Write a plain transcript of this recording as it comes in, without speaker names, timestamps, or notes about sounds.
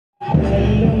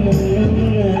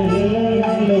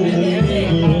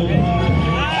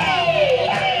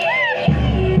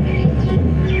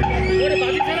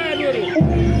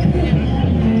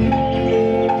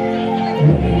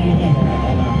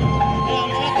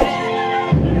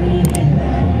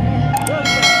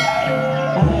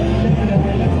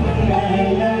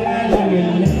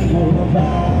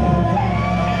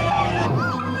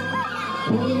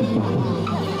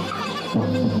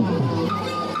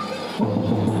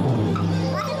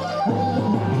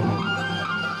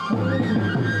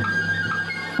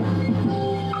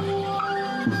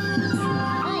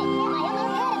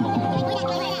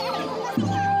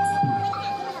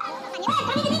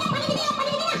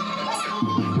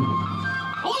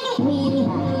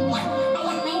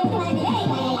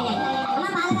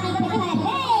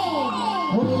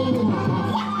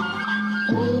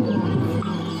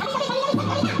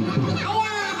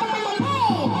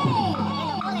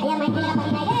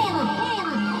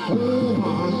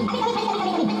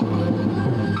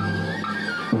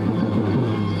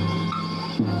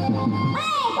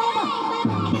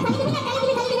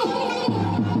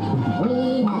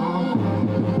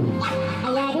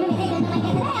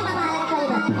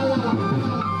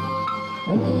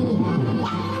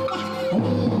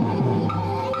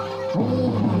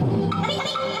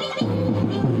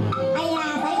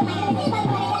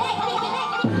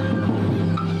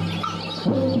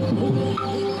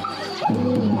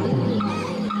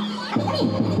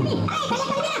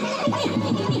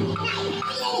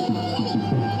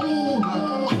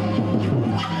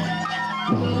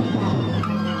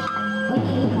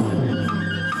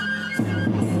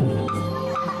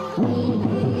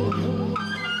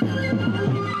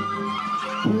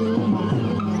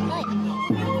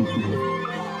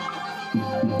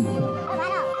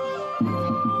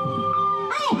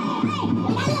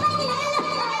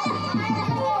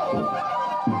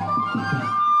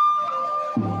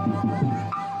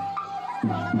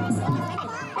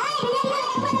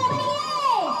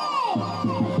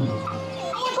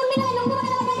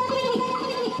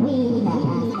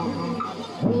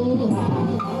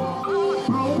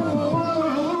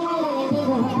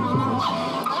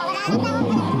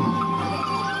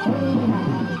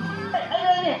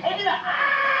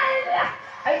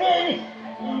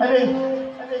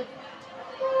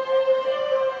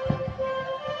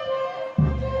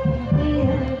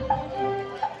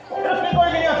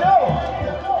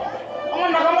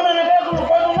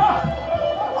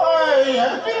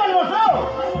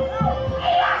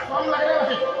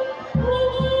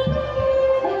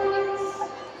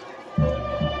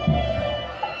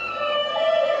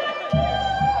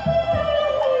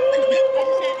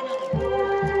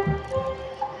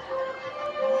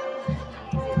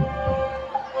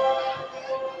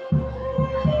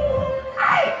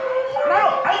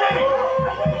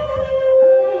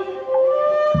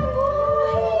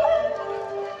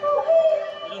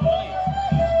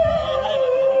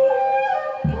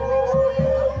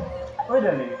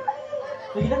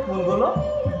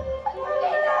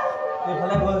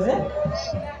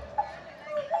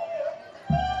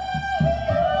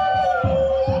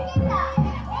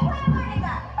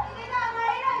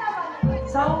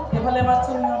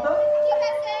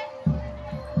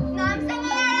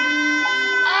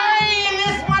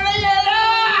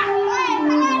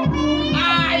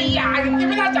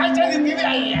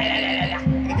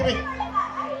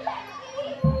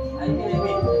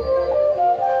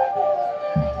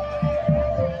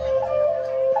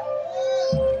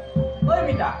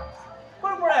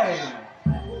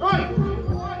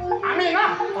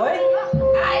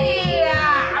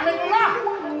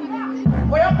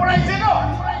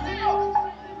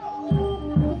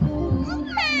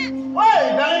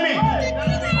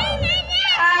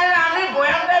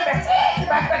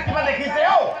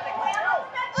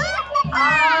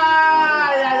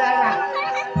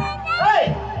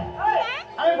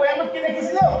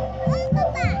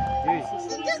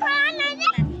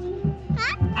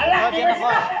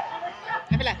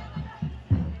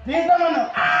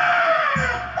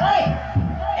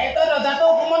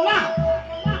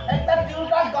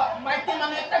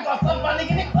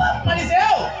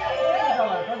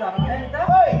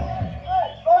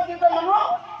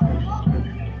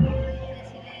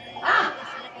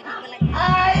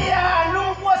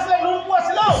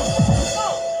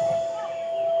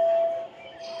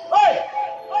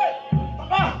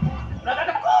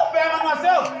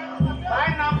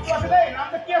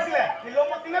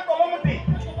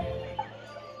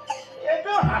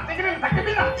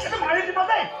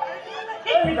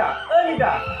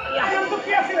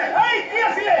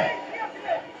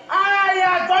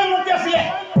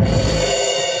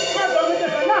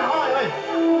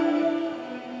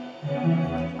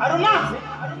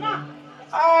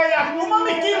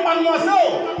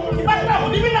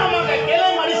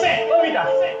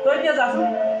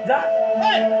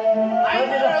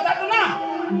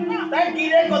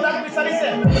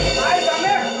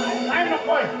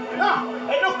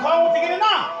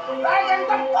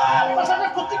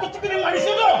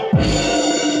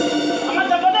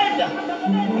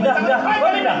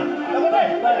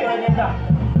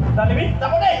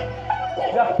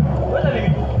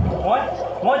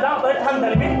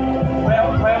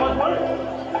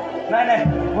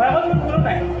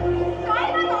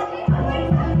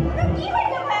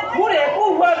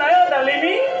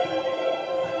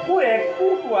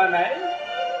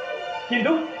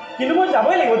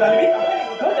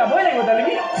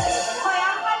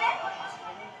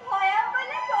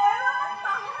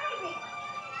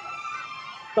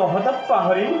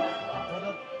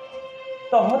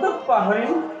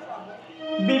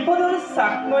বিপদৰ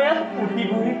চাকনয়াত উঠি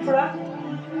বহি ফুৰা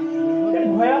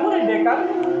ভয়ামৰে ডেকা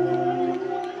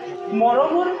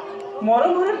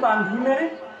মৰমৰে বান্ধি মেৰে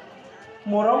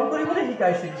মৰম কৰিবলৈ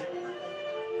শিকাইছিল।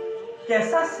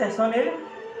 কেঁচা চেচনেৰ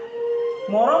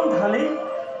মৰম ঢালি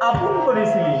আপোন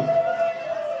কৰিছিলি।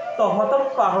 তহঁতক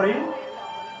পাহৰি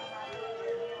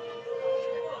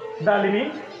ডালিমী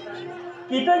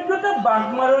কৃতজ্ঞতা বান্ধ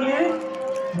মাৰলিয়ে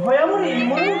ভয়ামৰে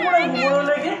ইমূৰৰ পৰা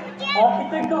সিমূৰলৈকে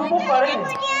অকৃতজ্ঞ হ'ব পাৰে,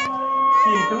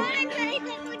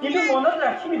 কিন্তু মনত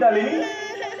ৰাখিবি ডালিমী,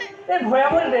 এই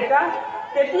ভয়ামৰ ডেকা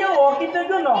কেতিয়াও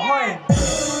অকৃতজ্ঞ নহয়।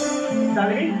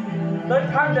 ডালিমী তই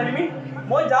থাক, ডালিমী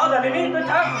মই যাওঁ, ডালিমী তই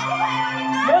থাক,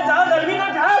 মই যাওঁ, ডালিমী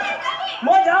তই থাক,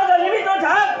 মই যাওঁ, ডালিমী তই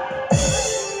থাক।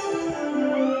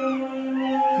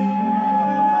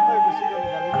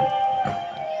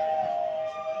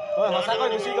 তই সঁচাকৈ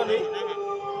গুচি গলি,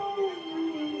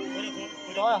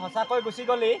 তই সঁচাকৈ গুচি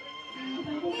গলি,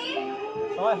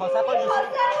 তই সঁচাকৈ গুচি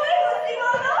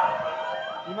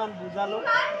ইমান বুজালো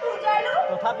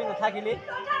তথাপি নাথাকিলি,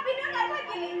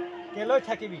 কেলৈ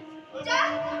থাকিবি?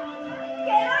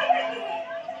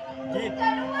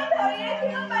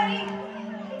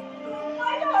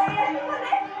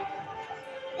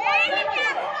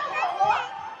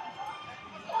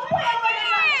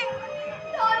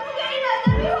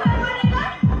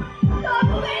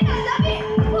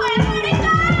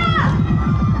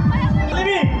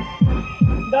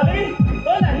 ডালিমী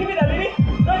তই নাহিবি, ডালিমী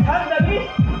তই থাক, ডালিমী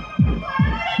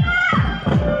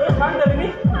তই থাক, ডালিমী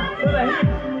তই নাহিবি,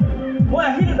 মই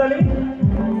আহিলোঁ Dalimi.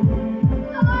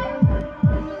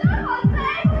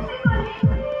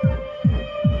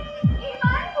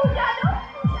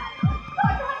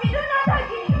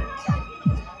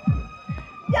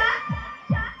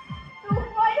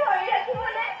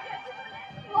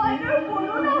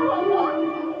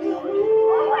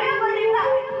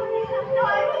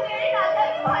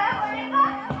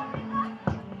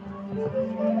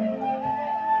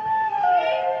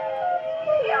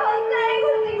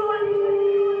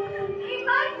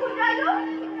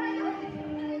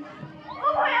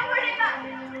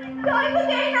 Tôi có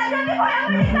nghĩ là cho cái khoai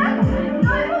ông đi đó.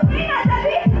 Tôi